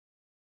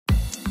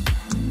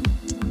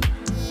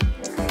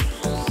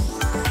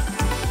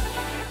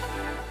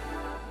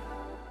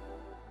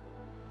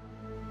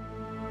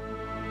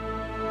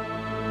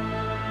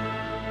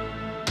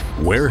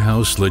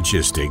Warehouse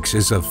logistics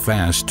is a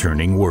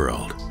fast-turning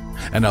world,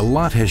 and a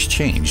lot has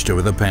changed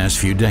over the past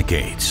few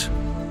decades.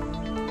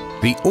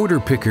 The order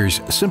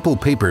picker's simple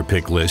paper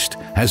pick list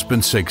has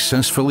been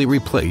successfully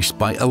replaced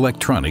by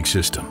electronic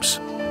systems.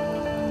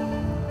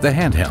 The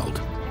handheld.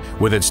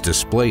 With its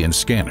display and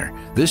scanner,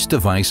 this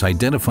device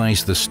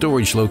identifies the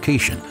storage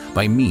location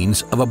by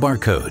means of a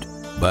barcode,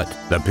 but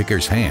the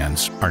picker's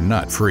hands are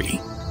not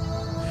free.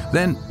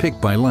 Then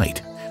Pick by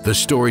Light. The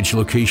storage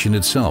location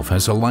itself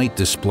has a light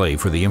display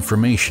for the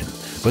information,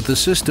 but the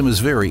system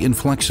is very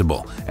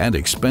inflexible and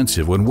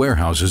expensive when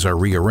warehouses are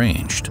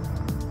rearranged.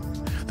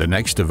 The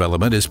next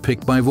development is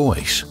Pick by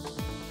Voice,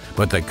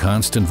 but the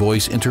constant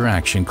voice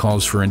interaction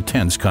calls for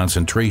intense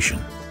concentration.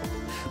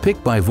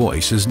 Pick by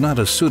Voice is not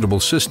a suitable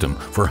system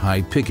for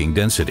high picking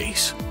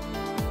densities.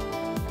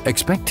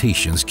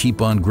 Expectations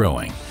keep on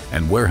growing,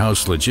 and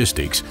warehouse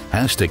logistics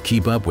has to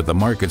keep up with the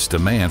market's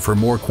demand for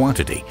more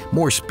quantity,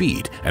 more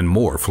speed, and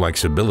more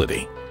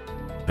flexibility.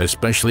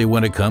 Especially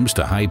when it comes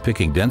to high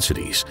picking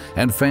densities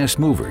and fast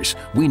movers,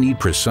 we need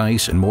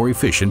precise and more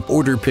efficient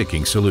order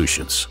picking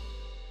solutions.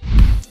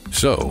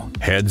 So,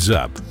 heads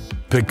up!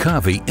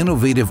 Picavi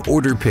innovative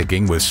order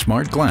picking with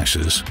smart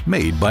glasses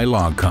made by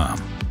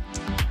Logcom.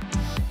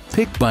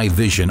 Picavi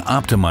Vision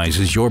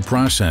optimizes your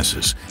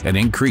processes and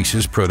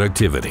increases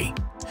productivity.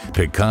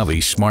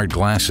 Picavi smart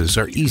glasses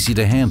are easy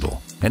to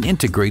handle and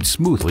integrate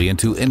smoothly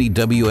into any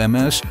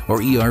WMS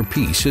or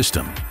ERP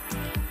system.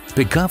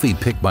 Picavi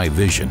Picavi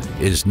Vision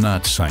is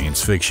not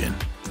science fiction.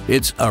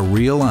 It's a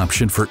real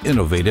option for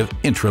innovative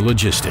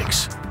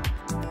intralogistics.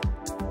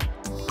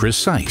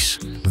 Precise,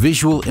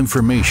 visual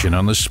information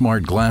on the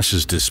smart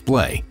glasses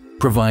display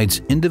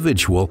provides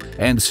individual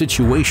and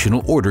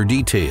situational order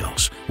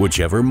details,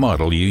 whichever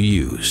model you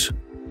use.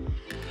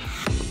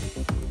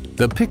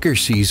 The picker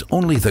sees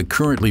only the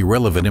currently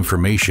relevant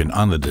information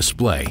on the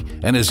display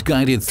and is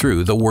guided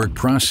through the work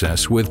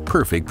process with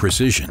perfect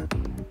precision.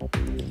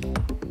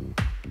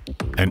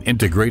 An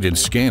integrated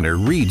scanner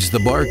reads the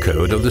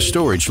barcode of the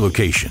storage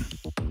location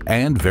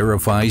and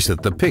verifies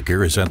that the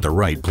picker is at the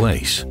right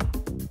place.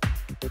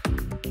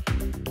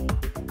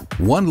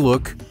 One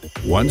look,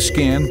 one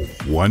scan,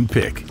 one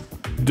pick.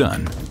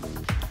 Done.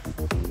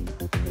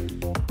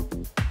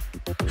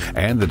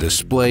 And the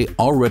display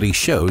already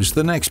shows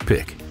the next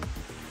pick.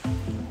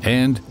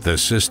 And the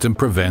system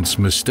prevents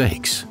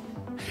mistakes.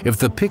 If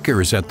the picker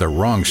is at the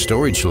wrong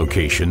storage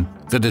location,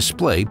 the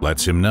display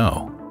lets him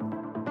know.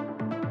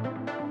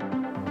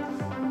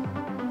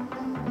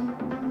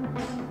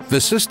 The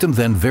system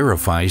then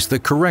verifies the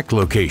correct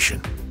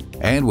location,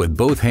 and with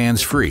both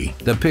hands free,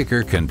 the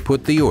picker can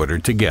put the order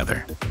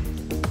together.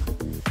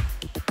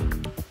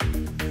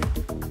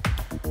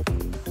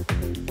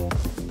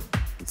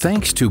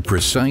 Thanks to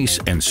precise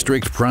and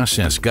strict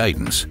process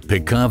guidance,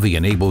 Picavi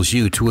enables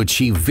you to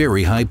achieve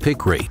very high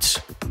pick rates.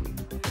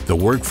 The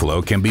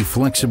workflow can be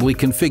flexibly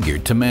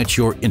configured to match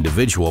your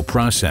individual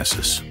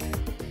processes.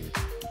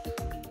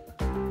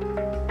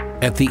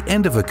 At the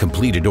end of a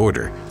completed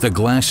order, the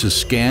glasses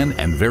scan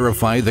and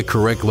verify the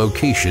correct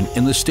location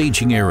in the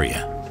staging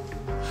area.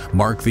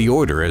 Mark the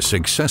order as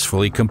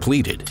successfully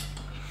completed.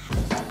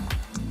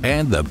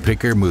 And the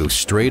picker moves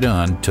straight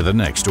on to the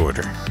next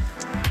order.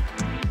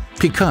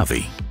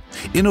 Picavi.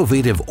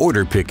 Innovative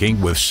order picking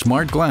with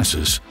smart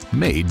glasses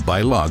made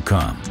by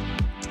Logcom.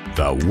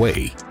 The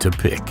way to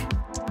pick.